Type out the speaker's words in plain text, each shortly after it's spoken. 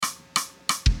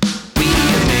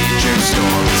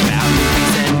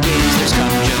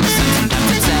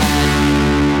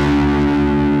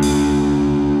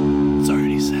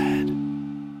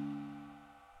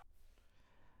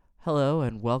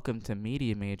welcome to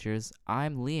Media Majors.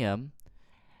 I'm Liam.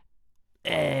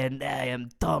 And I am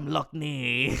Tom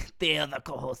Lockney, the other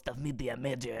co-host of Media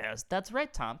Majors. That's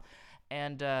right, Tom.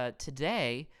 And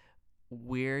today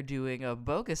we're doing a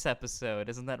Bogus episode.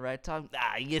 Isn't that right, Tom?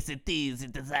 Ah, yes it is.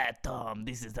 It is that, Tom.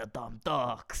 This is the Tom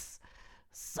Talks.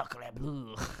 Sacre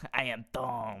bleu. I am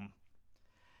Tom.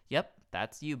 Yep,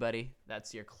 that's you, buddy.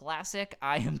 That's your classic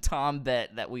I am Tom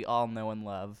bit that we all know and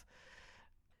love.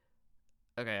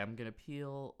 Okay, I'm going to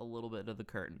peel a little bit of the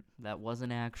curtain. That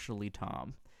wasn't actually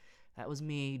Tom. That was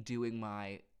me doing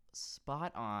my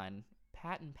spot-on,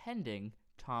 patent-pending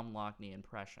Tom Lockney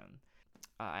impression.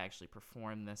 I actually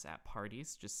perform this at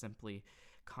parties. Just simply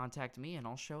contact me and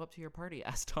I'll show up to your party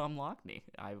as Tom Lockney.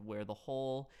 I wear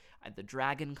the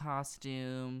dragon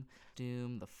costume,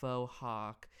 the faux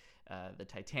hawk, the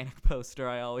Titanic poster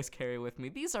I always carry with me.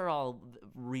 These are all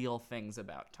real things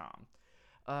about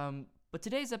Tom. But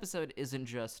today's episode isn't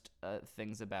just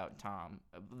things about Tom,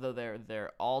 though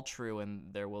they're all true and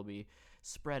there will be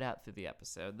spread out through the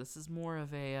episode. This is more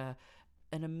of an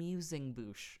amusing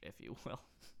boosh, if you will.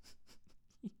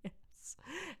 Yes,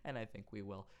 and I think we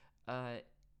will.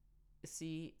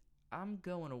 See, I'm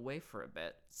going away for a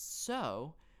bit,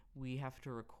 so we have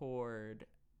to record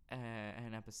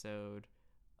an episode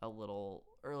a little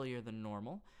earlier than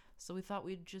normal. So we thought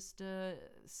we'd just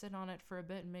sit on it for a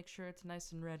bit and make sure it's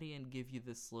nice and ready and give you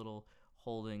this little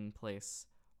holding place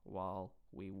while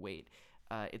we wait.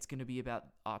 It's going to be about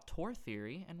auteur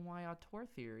theory and why auteur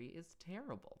theory is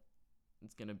terrible.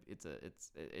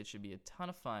 It should be a ton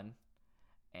of fun,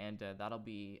 and that'll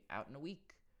be out in a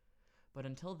week. But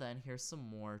until then, here's some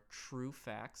more true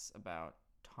facts about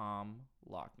Tom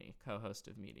Lockney, co-host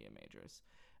of Media Majors.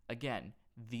 Again,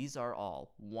 these are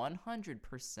all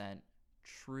 100%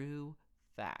 true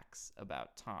facts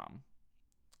about Tom.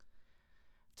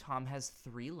 Tom has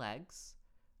 3 legs.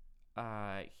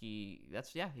 He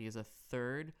has a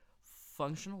third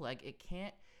functional leg.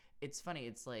 It's funny,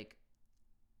 it's like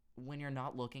when you're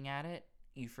not looking at it,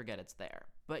 you forget it's there.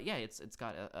 But yeah, it's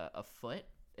got a foot.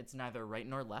 It's neither right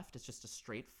nor left. It's just a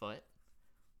straight foot.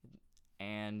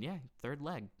 And yeah, third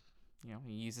leg. You know,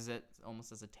 he uses it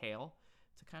almost as a tail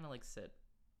to kind of like sit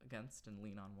against and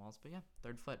lean on walls. But yeah,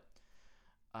 third foot.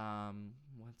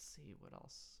 Let's see, what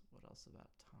else about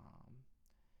Tom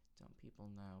don't people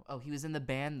know? Oh, he was in the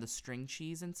band The String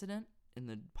Cheese Incident, in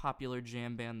the popular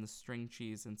jam band The String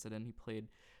Cheese Incident. He played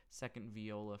second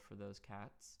viola for those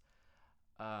cats.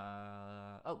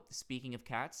 Speaking of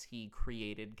cats, he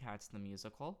created Cats the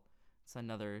Musical. It's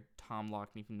another Tom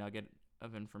Lockney nugget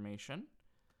of information.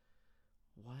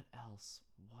 What else?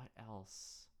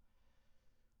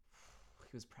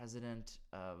 He was president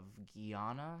of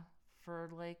Guyana for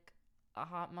like a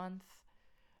hot month.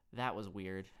 That was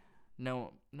weird.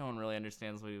 No one really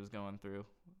understands what he was going through.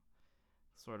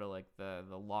 Sort of like the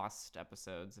Lost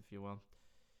episodes, if you will.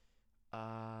 What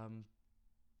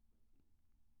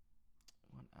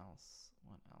else?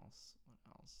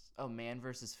 Oh, Man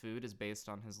vs. Food is based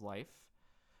on his life,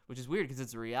 which is weird because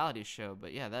it's a reality show.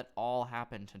 But yeah, that all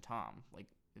happened to Tom. Like,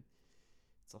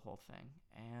 it's a whole thing.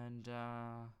 And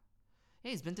yeah,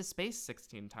 he's been to space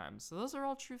 16 times. So those are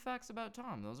all true facts about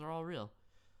Tom. Those are all real.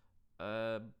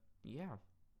 Yeah.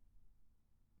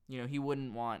 You know, he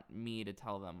wouldn't want me to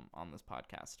tell them on this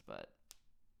podcast, but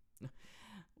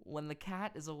when the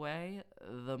cat is away,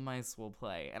 the mice will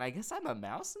play. And I guess I'm a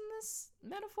mouse in this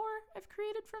metaphor I've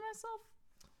created for myself.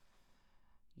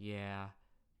 Yeah.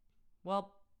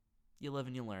 Well, you live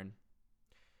and you learn.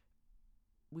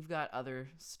 We've got other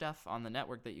stuff on the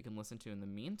network that you can listen to in the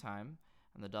meantime.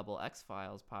 And the Double X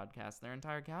Files podcast, their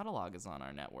entire catalog is on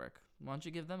our network. Why don't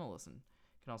you give them a listen?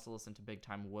 You can also listen to Big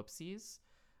Time Whoopsies,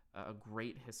 a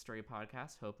great history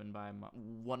podcast hosted by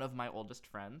one of my oldest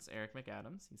friends, Eric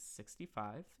McAdams. He's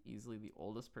 65, easily the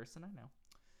oldest person I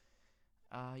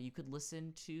know. You could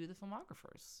listen to The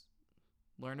Filmographers,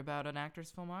 learn about an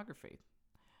actor's filmography.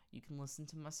 You can listen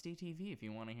to Musty TV if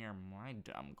you want to hear my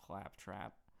dumb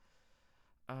claptrap.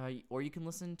 Or you can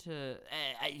listen to...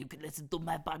 you can listen to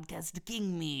my podcast,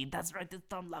 King Me. That's right, it's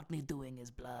Tom Lockney doing his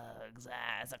plugs.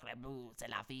 Sacre bleu, c'est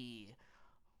la vie.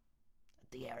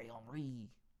 Thierry Henry.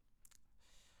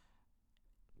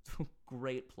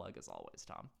 Great plug as always,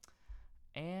 Tom.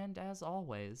 And as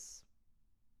always,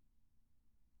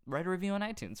 write a review on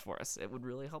iTunes for us. It would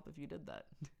really help if you did that.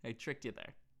 I tricked you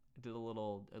there. I did a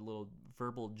little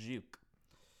verbal juke.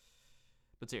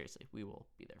 But seriously, we will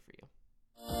be there for you.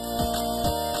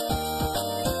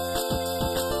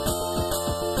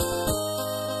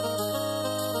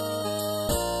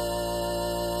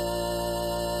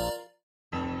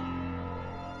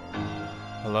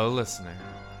 Hello, listener.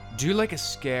 Do you like a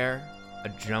scare, a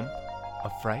jump, A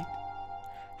fright?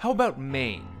 How about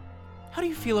Maine? How do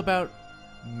you feel about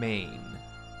Maine?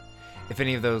 If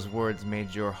any of those words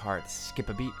made your heart skip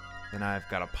a beat, then I've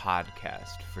got a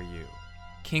podcast for you.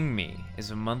 King Me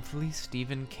is a monthly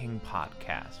Stephen King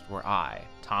podcast where I,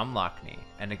 Tom Lockney,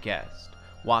 and a guest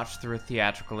watch through a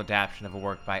theatrical adaptation of a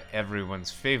work by everyone's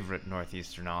favorite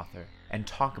Northeastern author and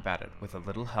talk about it with a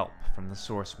little help from the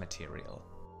source material.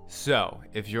 So,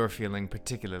 if you're feeling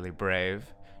particularly brave,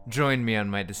 join me on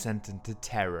my descent into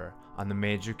terror on the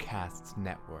Major Casts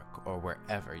Network or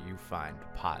wherever you find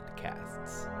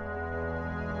podcasts.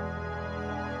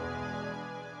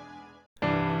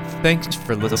 Thanks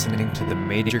for listening to the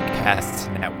Major Casts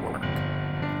Network.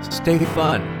 Stay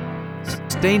fun,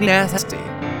 stay nasty,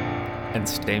 and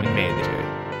stay major.